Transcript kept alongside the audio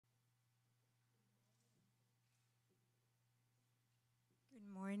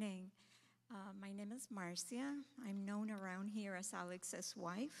My name is Marcia. I'm known around here as Alex's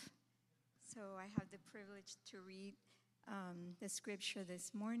wife. So I have the privilege to read the scripture this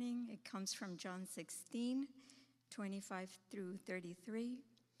morning. It comes from John 16, 25 through 33.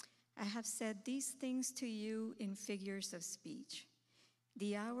 I have said these things to you in figures of speech.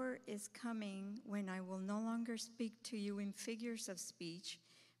 The hour is coming when I will no longer speak to you in figures of speech,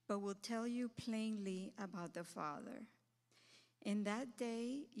 but will tell you plainly about the Father. In that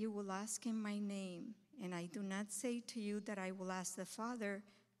day you will ask in my name, and I do not say to you that I will ask the Father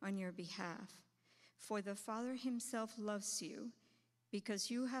on your behalf. For the Father himself loves you, because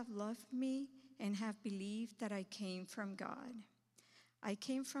you have loved me and have believed that I came from God. I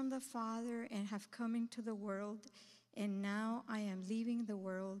came from the Father and have come into the world, and now I am leaving the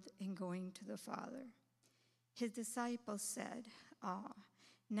world and going to the Father. His disciples said,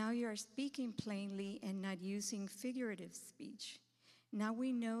 now you are speaking plainly and not using figurative speech. Now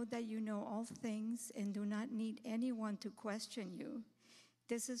we know that you know all things and do not need anyone to question you.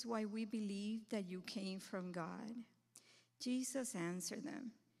 This is why we believe that you came from God. Jesus answered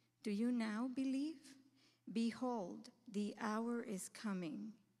them, do you now believe? Behold, the hour is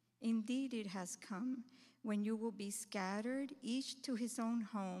coming. Indeed, it has come, when you will be scattered, each to his own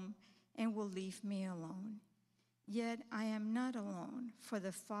home, and will leave me alone. Yet I am not alone, for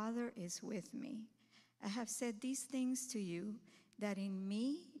the Father is with me. I have said these things to you, that in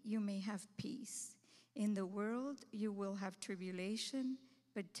me you may have peace. In the world you will have tribulation,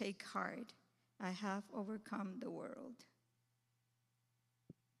 but take heart. I have overcome the world.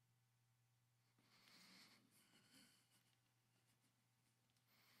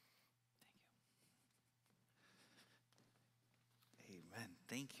 Amen.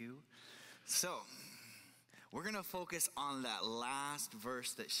 Thank you. So, we're going to focus on that last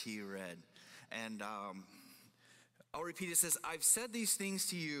verse that she read. And I'll repeat it. It says, I've said these things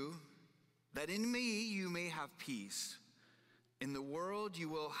to you, that in me you may have peace. In the world you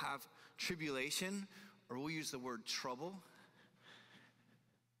will have tribulation, or we'll use the word trouble.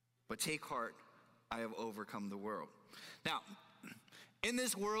 But take heart, I have overcome the world. Now, in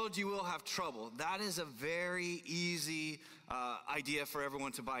this world you will have trouble. That is a very easy idea for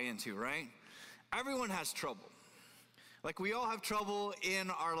everyone to buy into, right? Everyone has trouble. Like, we all have trouble in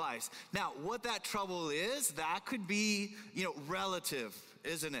our lives. Now, what that trouble is, that could be, relative,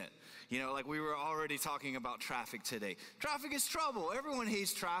 isn't it? Like we were already talking about traffic today. Traffic is trouble. Everyone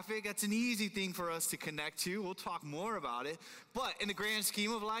hates traffic. That's an easy thing for us to connect to. We'll talk more about it. But in the grand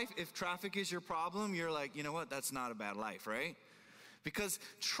scheme of life, if traffic is your problem, you're like, you know what? That's not a bad life, right? Because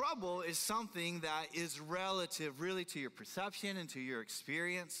trouble is something that is relative really to your perception and to your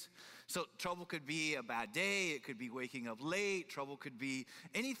experience. So trouble could be a bad day. It could be waking up late. Trouble could be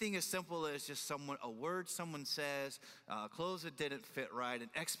anything as simple as just a word someone says, clothes that didn't fit right, an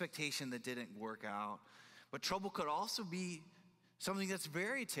expectation that didn't work out. But trouble could also be something that's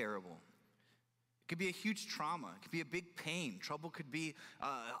very terrible. It could be a huge trauma. It could be a big pain. Trouble could be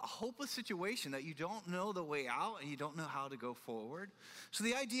a hopeless situation that you don't know the way out and you don't know how to go forward. So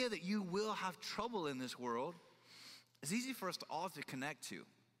the idea that you will have trouble in this world is easy for us all to connect to,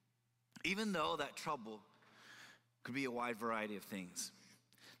 even though that trouble could be a wide variety of things.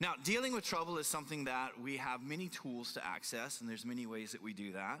 Now, dealing with trouble is something that we have many tools to access, and there's many ways that we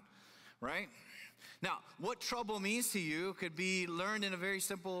do that, right? Now, what trouble means to you could be learned in a very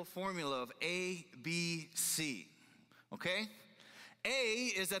simple formula of A, B, C, okay? A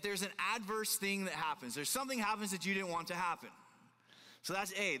is that there's an adverse thing that happens. There's something happens that you didn't want to happen. So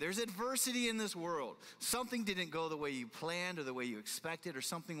that's A. There's adversity in this world. Something didn't go the way you planned or the way you expected, or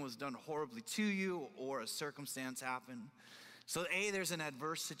something was done horribly to you, or a circumstance happened. So A, there's an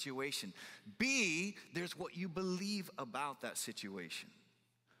adverse situation. B, there's what you believe about that situation.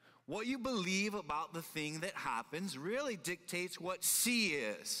 What you believe about the thing that happens really dictates what C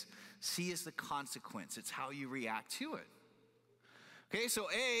is. C is the consequence. It's how you react to it. Okay, so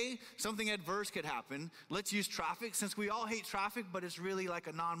A, something adverse could happen. Let's use traffic, since we all hate traffic, but it's really like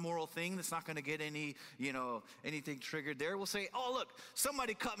a non-moral thing that's not going to get anything triggered there. We'll say, oh, look,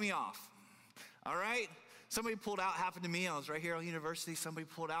 somebody cut me off. All right? Somebody pulled out, happened to me. I was right here on university. Somebody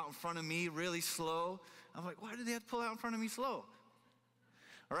pulled out in front of me really slow. I'm like, why did they have to pull out in front of me slow?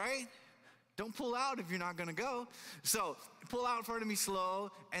 All right? Don't pull out if you're not going to go. So pull out in front of me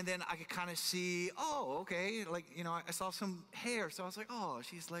slow, and then I could kind of see, I saw some hair. So I was like, oh,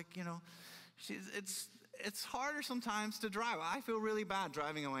 she's like, it's harder sometimes to drive. I feel really bad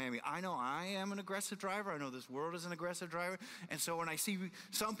driving in Miami. I know I am an aggressive driver. I know this world is an aggressive driver. And so when I see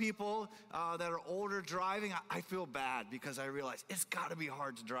some people that are older driving, I feel bad because I realize it's got to be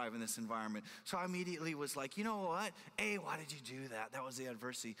hard to drive in this environment. So I immediately was like, you know what? A, why did you do that? That was the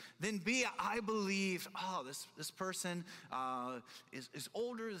adversity. Then B, I believed, this person is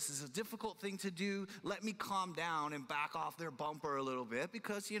older. This is a difficult thing to do. Let me calm down and back off their bumper a little bit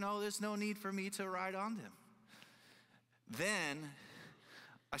because, there's no need for me to ride on them. Then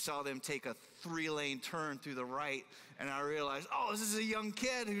I saw them take a 3-lane turn through the right, and I realized, this is a young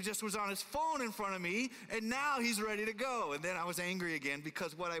kid who just was on his phone in front of me, and now he's ready to go. And then I was angry again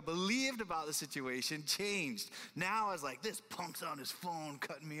because what I believed about the situation changed. Now I was like, this punk's on his phone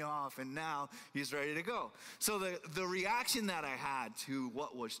cutting me off, and now he's ready to go. So the reaction that I had to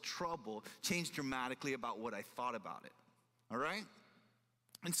what was trouble changed dramatically about what I thought about it. All right?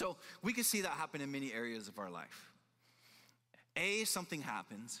 And so we can see that happen in many areas of our life. A, something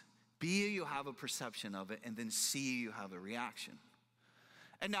happens. B, you have a perception of it. And then C, you have a reaction.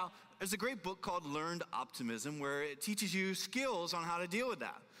 And now, there's a great book called Learned Optimism where it teaches you skills on how to deal with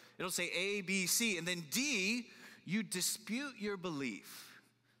that. It'll say A, B, C. And then D, you dispute your belief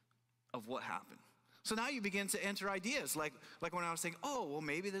of what happened. So now you begin to enter ideas like when I was saying,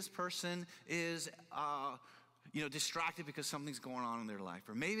 maybe this person is distracted because something's going on in their life.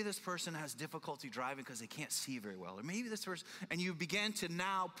 Or maybe this person has difficulty driving because they can't see very well. Or maybe this person, and you begin to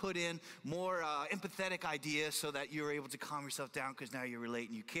now put in more empathetic ideas so that you're able to calm yourself down because now you relate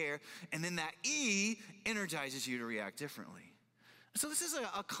and you care. And then that E energizes you to react differently. So this is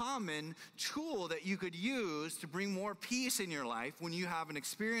a common tool that you could use to bring more peace in your life when you have an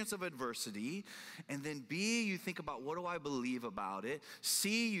experience of adversity. And then B, you think about what do I believe about it.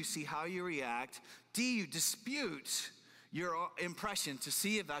 C, you see how you react. D, you dispute your impression to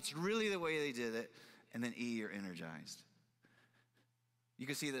see if that's really the way they did it. And then E, you're energized. You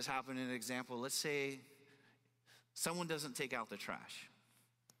can see this happen in an example. Let's say someone doesn't take out the trash,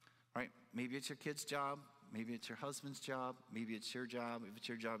 right? Maybe it's your kid's job. Maybe it's your husband's job. Maybe it's your job. If it's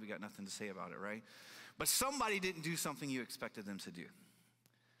your job, you got nothing to say about it, right? But somebody didn't do something you expected them to do.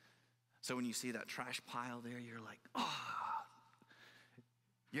 So when you see that trash pile there, you're like,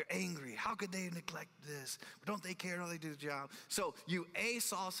 you're angry. How could they neglect this? Don't they care? Don't they do the job? So you A,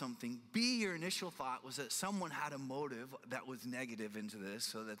 saw something. B, your initial thought was that someone had a motive that was negative into this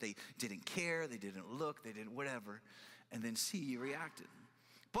so that they didn't care, they didn't look, they didn't whatever. And then C, you reacted.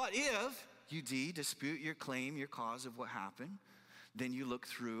 But if you D, dispute your claim, your cause of what happened, then you look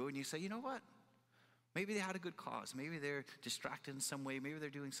through and you say, you know what? Maybe they had a good cause. Maybe they're distracted in some way. Maybe they're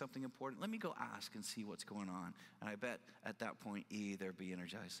doing something important. Let me go ask and see what's going on. And I bet at that point, E, they'll be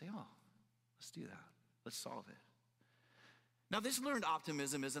energized. Say, let's do that. Let's solve it. Now, this learned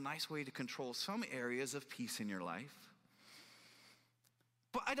optimism is a nice way to control some areas of peace in your life.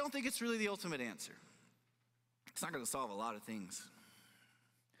 But I don't think it's really the ultimate answer. It's not going to solve a lot of things.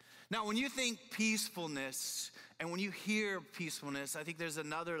 Now, when you think peacefulness, and when you hear peacefulness, I think there's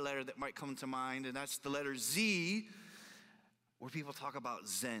another letter that might come to mind, and that's the letter Z, where people talk about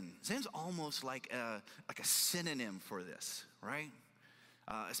Zen. Zen's almost like a synonym for this, right?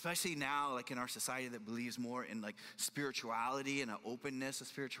 Especially now, like in our society that believes more in like spirituality and an openness of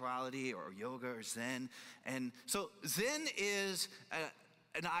spirituality, or yoga or Zen. And so Zen is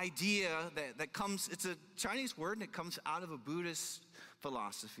an idea that comes, it's a Chinese word, and it comes out of a Buddhist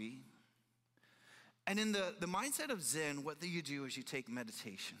philosophy. And in the mindset of Zen, what you do is you take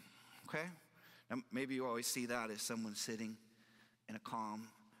meditation, okay? Now, maybe you always see that as someone sitting in a calm,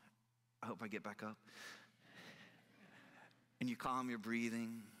 I hope I get back up, and you calm your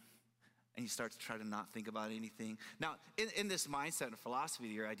breathing, and you start to try to not think about anything. Now, in this mindset and philosophy,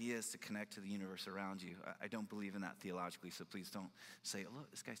 your idea is to connect to the universe around you. I don't believe in that theologically, so please don't say, look,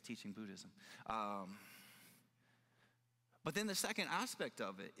 this guy's teaching Buddhism. But then the second aspect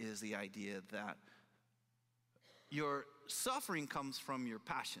of it is the idea that your suffering comes from your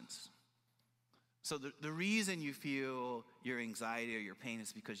passions. So the reason you feel your anxiety or your pain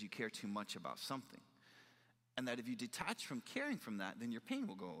is because you care too much about something. And that if you detach from caring from that, then your pain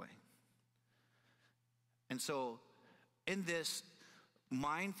will go away. And so in this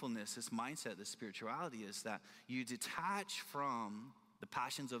mindfulness, this mindset, this spirituality is that you detach from the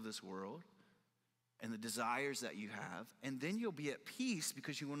passions of this world and the desires that you have, and then you'll be at peace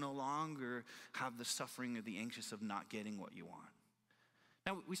because you will no longer have the suffering or the anxious of not getting what you want.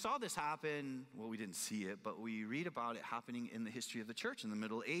 Now, we saw this happen, well, we didn't see it, but we read about it happening in the history of the church in the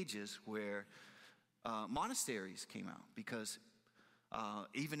Middle Ages where monasteries came out because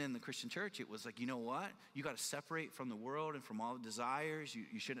Even in the Christian church, it was like, you know what? You got to separate from the world and from all the desires.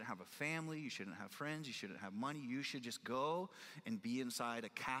 You shouldn't have a family. You shouldn't have friends. You shouldn't have money. You should just go and be inside a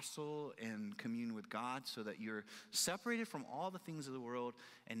castle and commune with God so that you're separated from all the things of the world.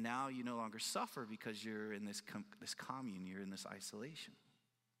 And now you no longer suffer because you're in this commune. You're in this isolation.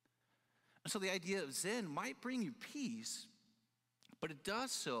 And so the idea of Zen might bring you peace, but it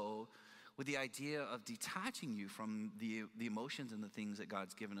does so with the idea of detaching you from the emotions and the things that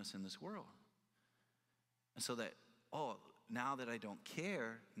God's given us in this world. And so that, now that I don't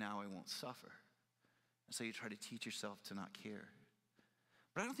care, now I won't suffer. And so you try to teach yourself to not care.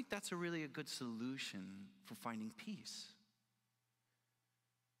 But I don't think that's really a good solution for finding peace.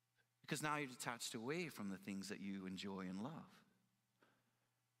 Because now you're detached away from the things that you enjoy and love.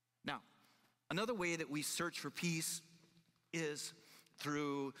 Now, another way that we search for peace is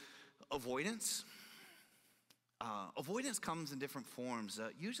through avoidance. Avoidance comes in different forms.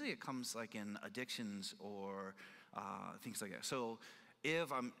 Usually it comes like in addictions or things like that. So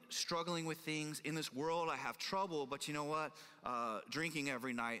if I'm struggling with things in this world, I have trouble, but you know what? Drinking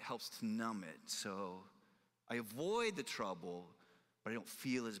every night helps to numb it. So I avoid the trouble, but I don't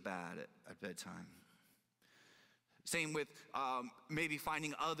feel as bad at bedtime. Same with maybe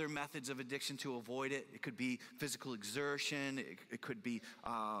finding other methods of addiction to avoid it. It could be physical exertion. It could be,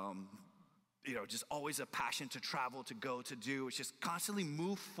 just always a passion to travel, to go, to do. It's just constantly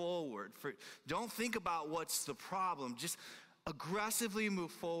move forward. Don't think about what's the problem. Just aggressively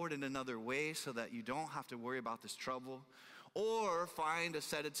move forward in another way so that you don't have to worry about this trouble. Or find a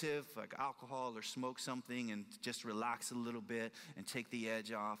sedative like alcohol or smoke something and just relax a little bit and take the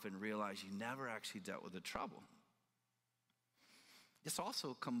edge off and realize you never actually dealt with the trouble. This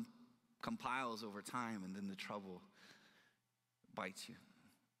also compiles over time, and then the trouble bites you.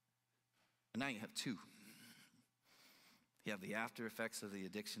 And now you have two. You have the after effects of the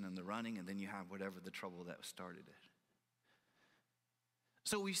addiction and the running, and then you have whatever the trouble that started it.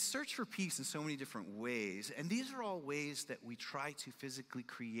 So we search for peace in so many different ways, and these are all ways that we try to physically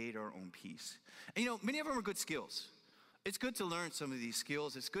create our own peace. And many of them are good skills. It's good to learn some of these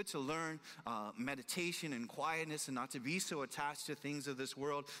skills. It's good to learn meditation and quietness and not to be so attached to things of this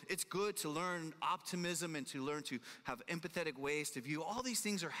world. It's good to learn optimism and to learn to have empathetic ways to view. All these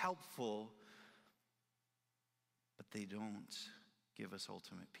things are helpful, but they don't give us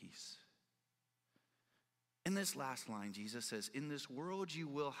ultimate peace. In this last line, Jesus says, "In this world you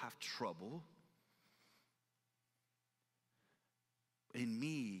will have trouble. In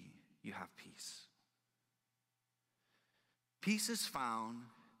me you have peace." Peace is found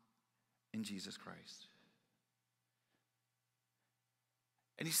in Jesus Christ.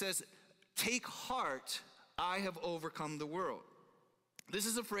 And he says, "Take heart, I have overcome the world." This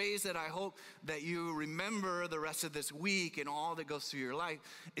is a phrase that I hope that you remember the rest of this week and all that goes through your life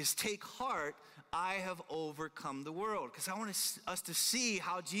is take heart, I have overcome the world. Because I want us to see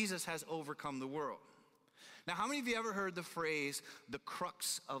how Jesus has overcome the world. Now, how many of you ever heard the phrase, the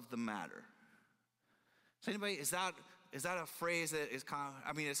crux of the matter? Is that a phrase that is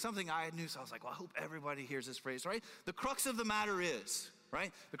it's something I knew, so I was like, well, I hope everybody hears this phrase, right? The crux of the matter is,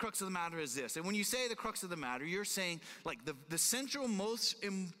 right? The crux of the matter is this. And when you say the crux of the matter, you're saying, like, the central most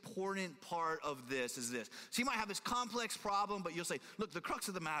important part of this is this. So you might have this complex problem, but you'll say, look, the crux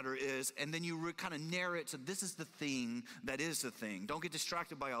of the matter is, and then you kind of narrate, so this is the thing that is the thing. Don't get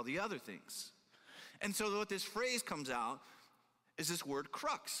distracted by all the other things. And so what this phrase comes out is this word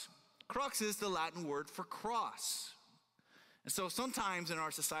crux. Crux is the Latin word for cross. And so sometimes in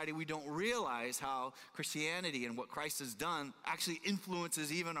our society, we don't realize how Christianity and what Christ has done actually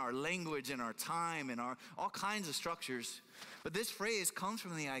influences even our language and our time and our all kinds of structures. But this phrase comes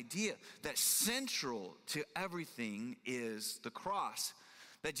from the idea that central to everything is the cross.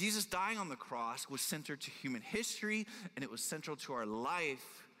 That Jesus dying on the cross was centered to human history, and it was central to our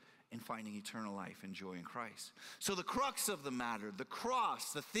life in finding eternal life and joy in Christ. So the crux of the matter, the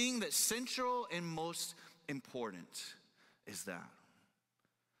cross, the thing that's central and most important is that.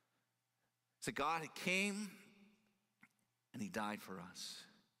 So God came and he died for us.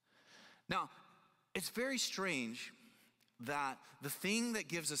 Now, it's very strange that the thing that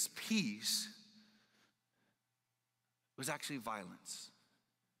gives us peace was actually violence.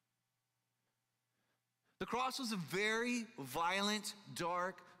 The cross was a very violent,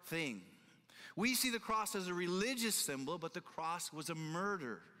 dark thing. We see the cross as a religious symbol, but the cross was a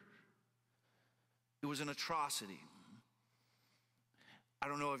murder. It was an atrocity. I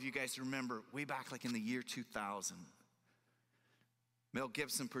don't know if you guys remember, way back like in the year 2000, Mel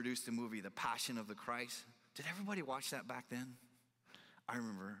Gibson produced a movie, The Passion of the Christ. Did everybody watch that back then? I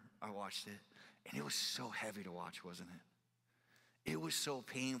remember I watched it, and it was so heavy to watch, wasn't it? It was so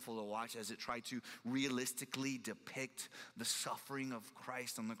painful to watch as it tried to realistically depict the suffering of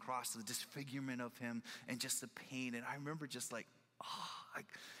Christ on the cross, the disfigurement of him, and just the pain. And I remember just like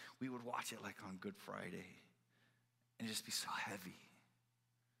we would watch it like on Good Friday and just be so heavy.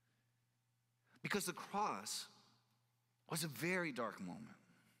 Because the cross was a very dark moment.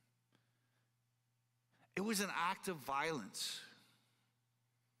 It was an act of violence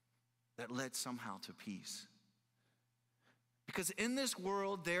that led somehow to peace. Because in this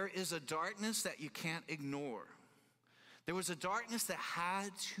world, there is a darkness that you can't ignore. There was a darkness that had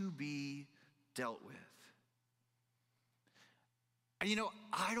to be dealt with. And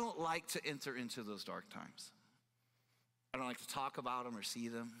I don't like to enter into those dark times. I don't like to talk about them or see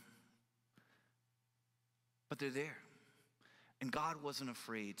them. But they're there. And God wasn't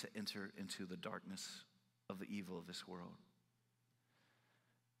afraid to enter into the darkness of the evil of this world.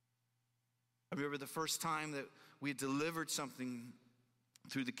 I remember the first time that we had delivered something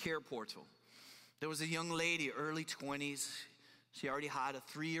through the care portal. There was a young lady, early 20s. She already had a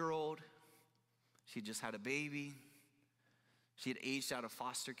 3-year-old. She just had a baby. She had aged out of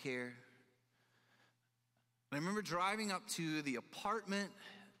foster care. And I remember driving up to the apartment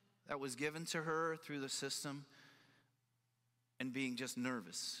that was given to her through the system and being just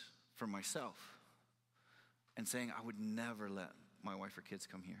nervous for myself and saying I would never let my wife or kids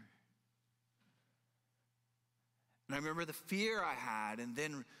come here. And I remember the fear I had, and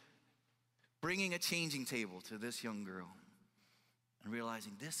then bringing a changing table to this young girl and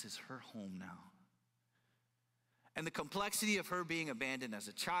realizing this is her home now. And the complexity of her being abandoned as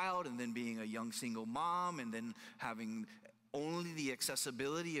a child, and then being a young single mom, and then having only the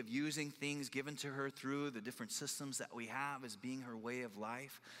accessibility of using things given to her through the different systems that we have as being her way of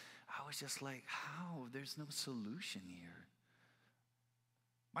life. I was just like, how? There's no solution here.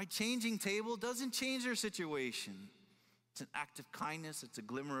 My changing table doesn't change her situation. It's an act of kindness. It's a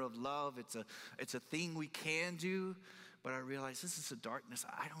glimmer of love. It's a thing we can do. But I realized this is a darkness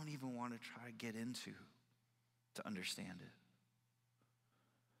I don't even want to try to get into to understand it.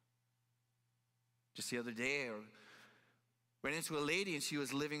 Just the other day, I ran into a lady, and she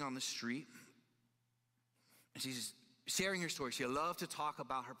was living on the street. And she's sharing her story. She loved to talk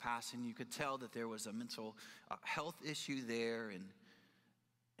about her past, and you could tell that there was a mental health issue there. And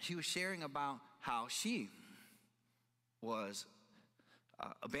she was sharing about how she was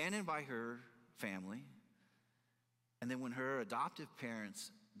abandoned by her family. And then when her adoptive parents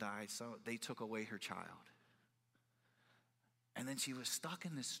died, so they took away her child. And then she was stuck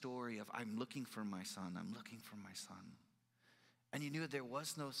in this story of, I'm looking for my son, I'm looking for my son. And you knew there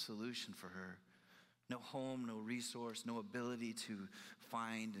was no solution for her. No home, no resource, no ability to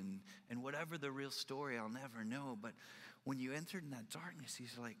find. And whatever the real story, I'll never know. But when you entered in that darkness,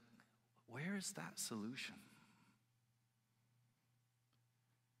 he's like, where is that solution?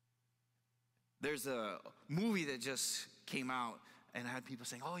 There's a movie that just came out and had people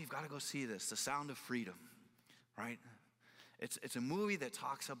saying, oh, you've got to go see this, The Sound of Freedom, right? It's a movie that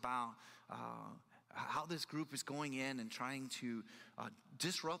talks about how this group is going in and trying to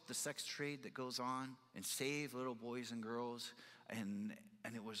disrupt the sex trade that goes on and save little boys and girls.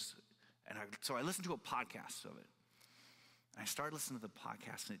 So I listened to a podcast of it. I started listening to the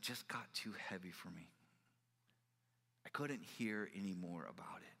podcast, and it just got too heavy for me. I couldn't hear any more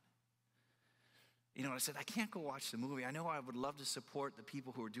about it. I said, I can't go watch the movie. I know I would love to support the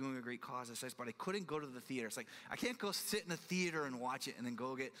people who are doing a great cause, but I couldn't go to the theater. It's like, I can't go sit in a theater and watch it and then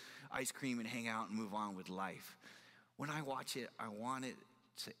go get ice cream and hang out and move on with life. When I watch it, I want it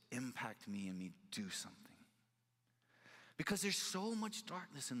to impact me and me do something. Because there's so much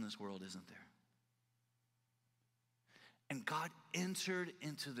darkness in this world, isn't there? And God entered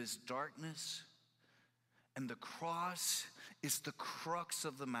into this darkness, and the cross is the crux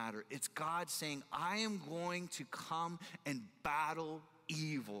of the matter. It's God saying, I am going to come and battle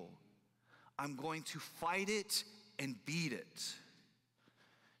evil. I'm going to fight it and beat it.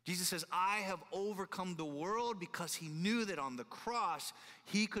 Jesus says, I have overcome the world, because he knew that on the cross,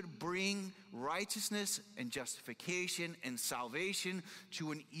 he could bring righteousness and justification and salvation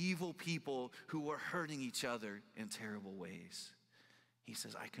to an evil people who were hurting each other in terrible ways. He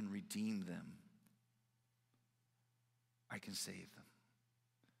says, I can redeem them. I can save them.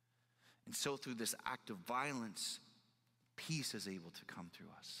 And so through this act of violence, peace is able to come through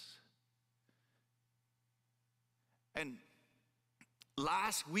us. And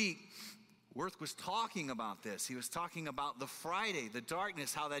last week, Worth was talking about this. He was talking about the Friday, the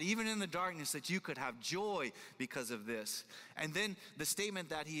darkness, how that even in the darkness that you could have joy because of this. And then the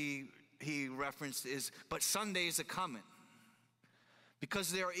statement that he referenced is, but Sunday's a coming.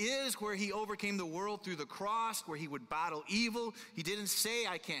 Because there is where he overcame the world through the cross, where he would battle evil. He didn't say,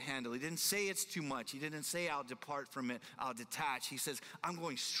 I can't handle it. He didn't say it's too much. He didn't say, I'll depart from it. I'll detach. He says, I'm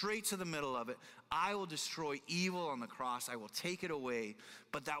going straight to the middle of it. I will destroy evil on the cross. I will take it away.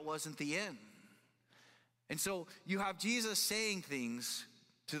 But that wasn't the end. And so you have Jesus saying things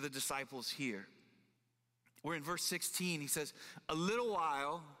to the disciples here. We're in verse 16. He says, a little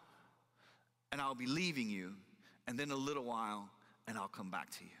while and I'll be leaving you. And then a little while and I'll come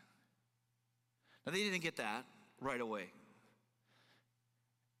back to you. Now, they didn't get that right away.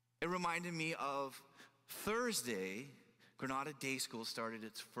 It reminded me of Thursday. Granada Day School started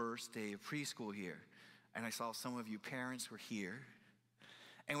its first day of preschool here. And I saw some of you parents were here.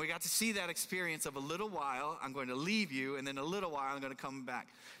 And we got to see that experience of a little while, I'm going to leave you, and then a little while, I'm going to come back.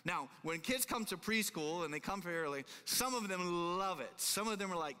 Now, when kids come to preschool, and they come very early, some of them love it. Some of them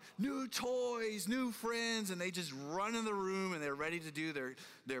are like, new toys, new friends, and they just run in the room, and they're ready to do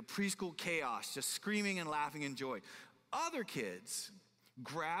their preschool chaos, just screaming and laughing in joy. Other kids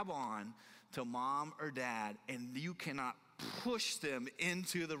grab on to mom or dad, and you cannot push them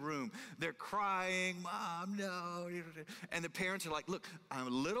into the room. They're crying, Mom, no. And the parents are like, look, in a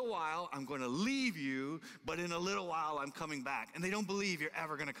little while, I'm going to leave you, but in a little while, I'm coming back. And they don't believe you're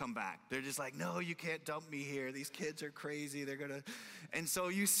ever going to come back. They're just like, no, you can't dump me here. These kids are crazy. They're going to. And so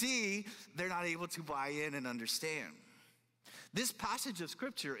you see, they're not able to buy in and understand. This passage of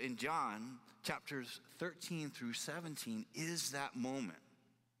scripture in John chapters 13 through 17 is that moment.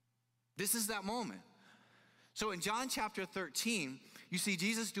 This is that moment. So in John chapter 13, you see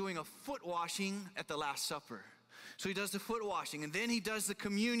Jesus doing a foot washing at the Last Supper. So he does the foot washing, and then he does the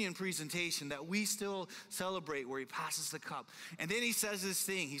communion presentation that we still celebrate, where he passes the cup. And then he says this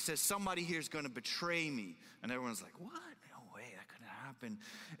thing. He says, somebody here is going to betray me. And everyone's like, what? No way, that couldn't happen.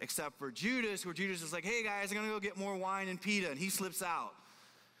 Except for Judas, where Judas is like, hey guys, I'm going to go get more wine and pita. And he slips out.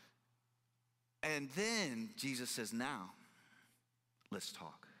 And then Jesus says, now, let's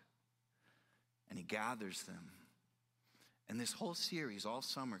talk. And he gathers them. And this whole series, all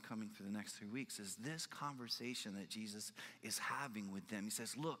summer, coming through the next 3 weeks, is this conversation that Jesus is having with them. He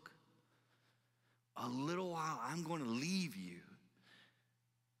says, look, a little while I'm going to leave you.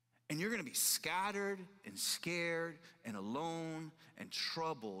 And you're going to be scattered and scared and alone and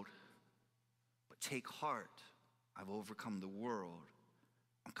troubled. But take heart. I've overcome the world.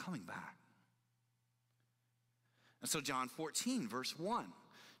 I'm coming back. And so John 14, verse 1.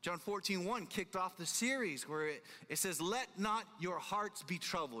 John 14:1 kicked off the series where it says, let not your hearts be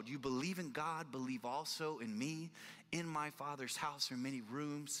troubled. You believe in God, believe also in me. In my Father's house are many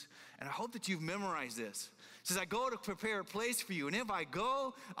rooms. And I hope that you've memorized this. It says, I go to prepare a place for you. And if I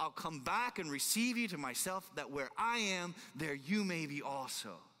go, I'll come back and receive you to myself, that where I am, there you may be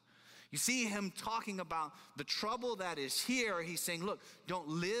also. You see him talking about the trouble that is here. He's saying, look, don't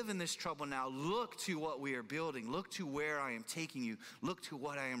live in this trouble now. Look to what we are building. Look to where I am taking you. Look to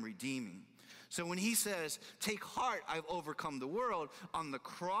what I am redeeming. So when he says, take heart, I've overcome the world, on the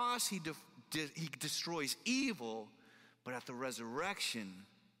cross he destroys evil, but at the resurrection,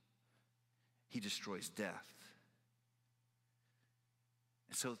 he destroys death.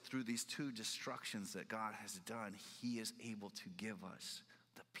 And so through these two destructions that God has done, he is able to give us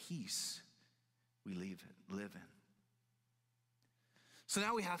the peace we live in. So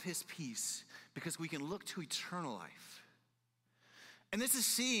now we have his peace because we can look to eternal life. And this is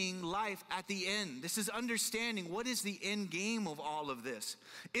seeing life at the end. This is understanding what is the end game of all of this.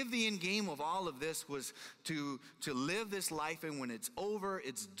 If the end game of all of this was to live this life, and when it's over,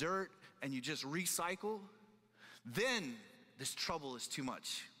 it's dirt and you just recycle, then this trouble is too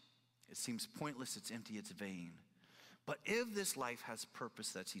much. It seems pointless, it's empty, it's vain. But if this life has purpose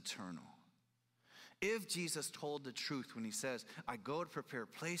that's eternal, if Jesus told the truth when he says, I go to prepare a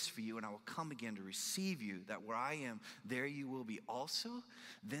place for you and I will come again to receive you, that where I am, there you will be also,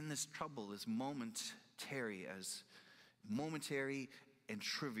 then this trouble is momentary and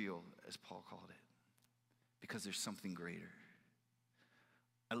trivial, as Paul called it, because there's something greater.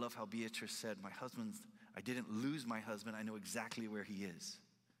 I love how Beatrice said, I didn't lose my husband, I know exactly where he is.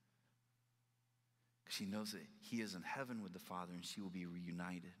 She knows that he is in heaven with the Father and she will be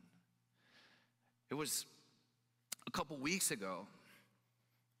reunited. It was a couple weeks ago,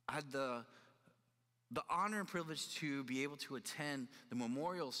 I had the honor and privilege to be able to attend the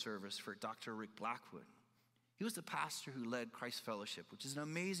memorial service for Dr. Rick Blackwood. He was the pastor who led Christ Fellowship, which is an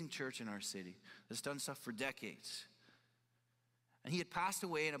amazing church in our city that's done stuff for decades. And he had passed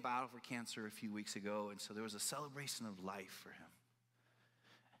away in a battle for cancer a few weeks ago, and so there was a celebration of life for him.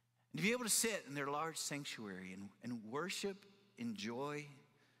 And to be able to sit in their large sanctuary and worship, enjoy,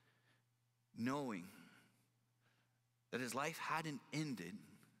 knowing that his life hadn't ended,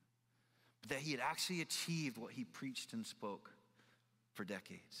 but that he had actually achieved what he preached and spoke for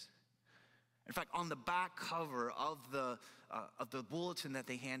decades. In fact, on the back cover of the bulletin that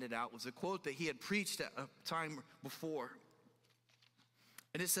they handed out was a quote that he had preached at a time before.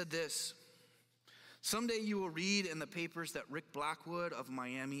 And it said this: "Someday you will read in the papers that Rick Blackwood of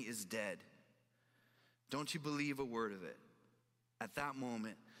Miami is dead. Don't you believe a word of it. At that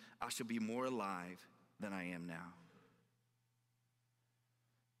moment, I shall be more alive than I am now."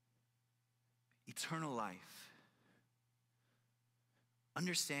 Eternal life.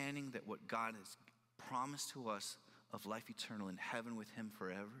 Understanding that what God has promised to us of life eternal in heaven with him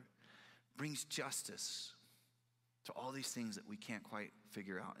forever brings justice to all these things that we can't quite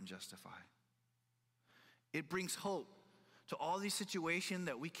figure out and justify. It brings hope to all these situations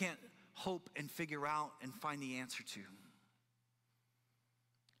that we can't hope and figure out and find the answer to.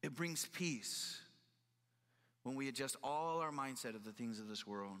 It brings peace when we adjust all our mindset of the things of this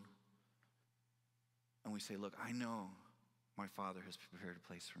world and we say, look, I know my Father has prepared a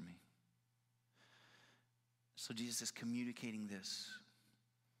place for me. So Jesus is communicating this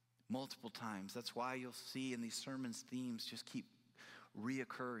multiple times. That's why you'll see in these sermons themes just keep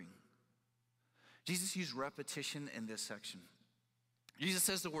reoccurring. Jesus used repetition in this section. Jesus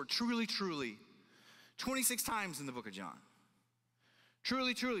says the word truly, truly 26 times in the book of John.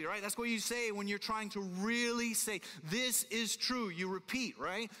 Truly, truly, right? That's what you say when you're trying to really say, this is true. You repeat,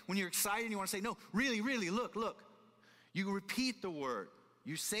 right? When you're excited and you want to say, no, really, really, look. You repeat the word.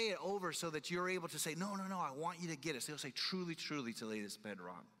 You say it over so that you're able to say, no, I want you to get it. So he'll say, truly, truly, to lay this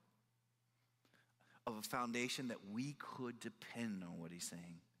bedrock of a foundation that we could depend on what he's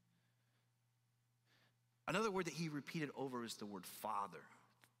saying. Another word that he repeated over is the word Father.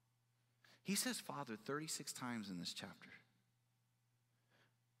 He says Father 36 times in this chapter.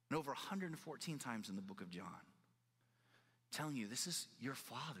 And over 114 times in the book of John. Telling you, this is your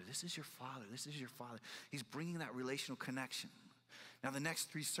Father, this is your Father, this is your Father. He's bringing that relational connection. Now the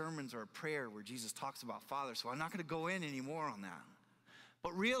next 3 sermons are a prayer where Jesus talks about Father, so I'm not going to go in anymore on that.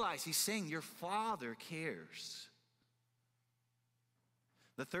 But realize he's saying your Father cares.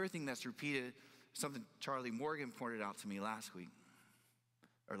 The third thing that's repeated, something Charlie Morgan pointed out to me last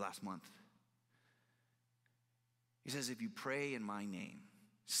month. He says, if you pray in my name,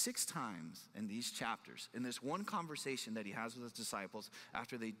 6 times in these chapters, in this one conversation that he has with his disciples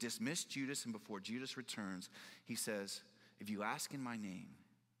after they dismiss Judas and before Judas returns, he says, if you ask in my name,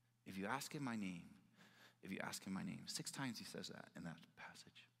 if you ask in my name, if you ask in my name. 6 times he says that in that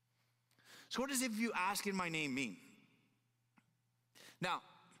passage. So what does if you ask in my name mean? Now,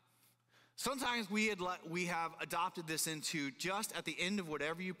 sometimes we have adopted this into just at the end of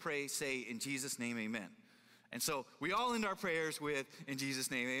whatever you pray, say in Jesus' name, amen. And so we all end our prayers with, in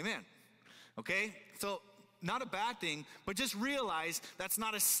Jesus' name, amen. Okay? So not a bad thing, but just realize that's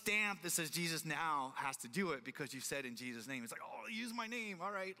not a stamp that says Jesus now has to do it because you said in Jesus' name. It's like, oh, use my name.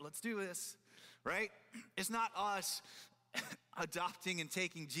 All right, let's do this. Right? It's not us adopting and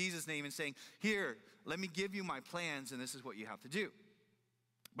taking Jesus' name and saying, here, let me give you my plans and this is what you have to do.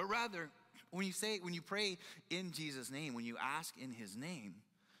 But rather, when you pray in Jesus' name, when you ask in his name,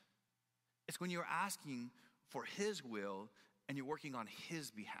 it's when you're asking for his will and you're working on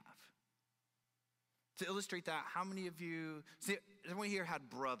his behalf. To illustrate that, how many of you, see, everyone here had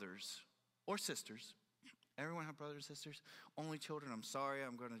brothers or sisters? Everyone have brothers and sisters? Only children, I'm sorry,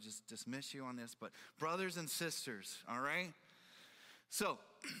 I'm going to just dismiss you on this, but brothers and sisters, all right? So,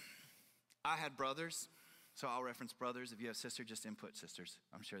 I had brothers, so I'll reference brothers. If you have sisters, just input sisters.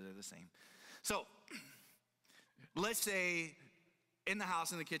 I'm sure they're the same. So, let's say in the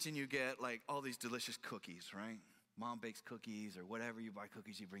house, in the kitchen, you get like all these delicious cookies, right? Mom bakes cookies or whatever, you buy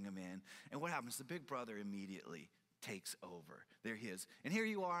cookies, you bring them in. And what happens? The big brother immediately takes over. They're his. And here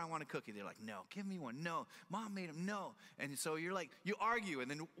you are, I want a cookie. They're like, no, give me one. No, Mom made them. No. And so you're like, you argue.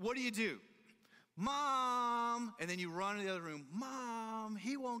 And then what do? Mom. And then you run to the other room. Mom,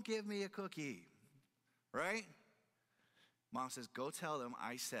 he won't give me a cookie. Right? Mom says, go tell them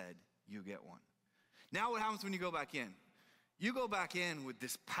I said you get one. Now what happens when you go back in? You go back in with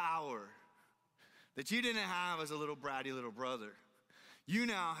this power that you didn't have as a little bratty little brother. You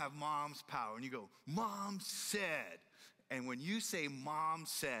now have Mom's power. And you go, Mom said. And when you say Mom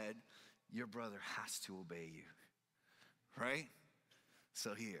said, your brother has to obey you. Right?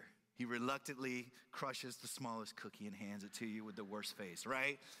 So here, he reluctantly crushes the smallest cookie and hands it to you with the worst face,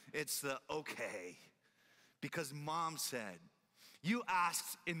 right? It's the okay. Because Mom said. You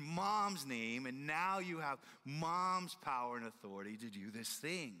asked in Mom's name, and now you have Mom's power and authority to do this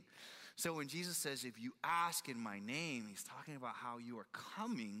thing. So when Jesus says, if you ask in my name, he's talking about how you are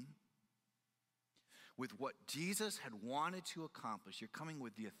coming with what Jesus had wanted to accomplish. You're coming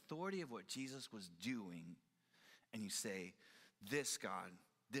with the authority of what Jesus was doing. And you say, this, God,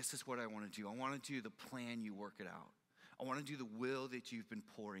 this is what I want to do. I want to do the plan, you work it out. I want to do the will that you've been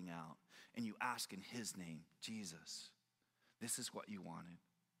pouring out. And you ask in his name, Jesus, this is what you wanted.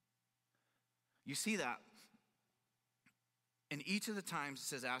 You see that in each of the times it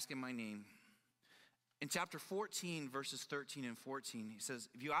says, ask in my name. In chapter 14, verses 13 and 14, he says,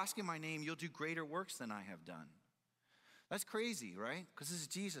 if you ask in my name, you'll do greater works than I have done. That's crazy, right? Because this is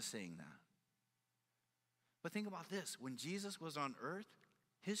Jesus saying that. But think about this. When Jesus was on earth,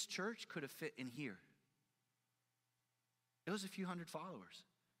 his church could have fit in here. It was a few hundred followers.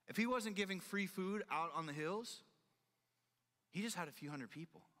 If he wasn't giving free food out on the hills, he just had a few hundred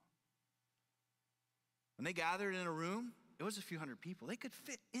people. When they gathered in a room, it was a few hundred people. They could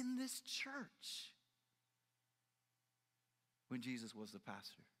fit in this church when Jesus was the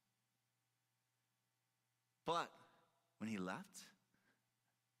pastor. But when he left,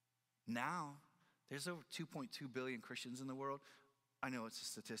 now there's over 2.2 billion Christians in the world. I know it's a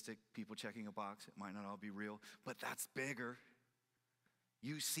statistic, people checking a box. It might not all be real, but that's bigger.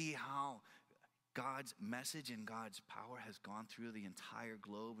 You see how God's message and God's power has gone through the entire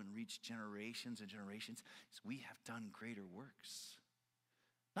globe and reached generations and generations. We have done greater works.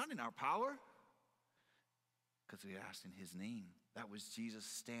 Not in our power, because we asked in his name. That was Jesus'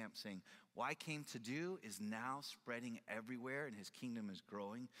 stamp saying, what I came to do is now spreading everywhere, and his kingdom is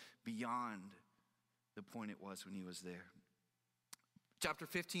growing beyond the point it was when he was there. Chapter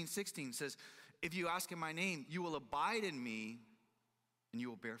 15, 16 says, if you ask in my name, you will abide in me, and you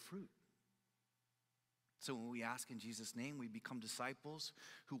will bear fruit. So when we ask in Jesus' name, we become disciples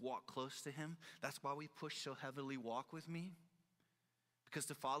who walk close to him. That's why we push so heavily, walk with me. Because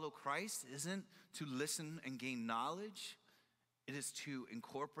to follow Christ isn't to listen and gain knowledge. It is to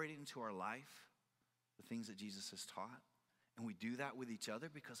incorporate into our life the things that Jesus has taught. And we do that with each other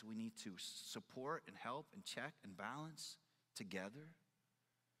because we need to support and help and check and balance together.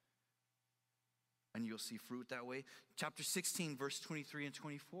 And you'll see fruit that way. Chapter 16, verse 23 and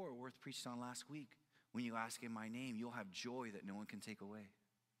 24, worth preached on last week. When you ask in my name, you'll have joy that no one can take away.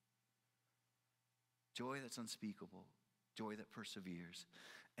 Joy that's unspeakable. Joy that perseveres.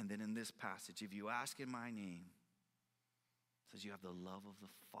 And then in this passage, if you ask in my name, it says you have the love of the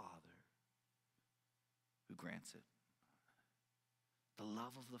Father who grants it. The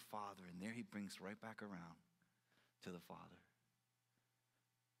love of the Father. And there he brings right back around to the Father.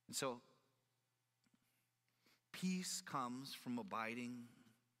 And so, peace comes from abiding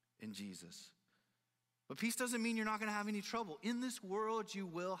in Jesus. But peace doesn't mean you're not going to have any trouble. In this world, you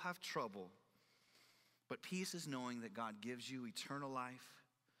will have trouble. But peace is knowing that God gives you eternal life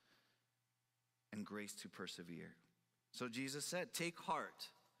and grace to persevere. So Jesus said, take heart,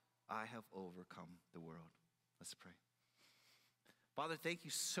 I have overcome the world. Let's pray. Father, thank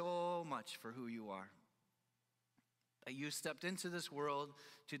you so much for who you are. That you stepped into this world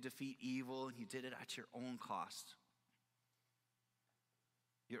to defeat evil, and you did it at your own cost.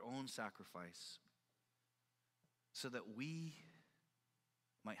 Your own sacrifice. So that we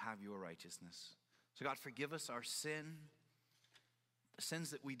might have your righteousness. So God, forgive us our sin, the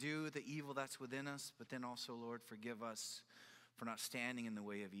sins that we do, the evil that's within us, but then also, Lord, forgive us for not standing in the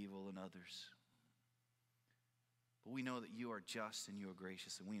way of evil in others. But we know that you are just and you are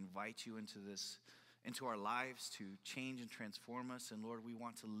gracious, and we invite you into our lives to change and transform us. And Lord, we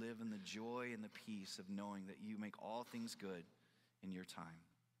want to live in the joy and the peace of knowing that you make all things good in your time.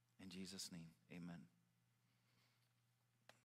 In Jesus' name, amen.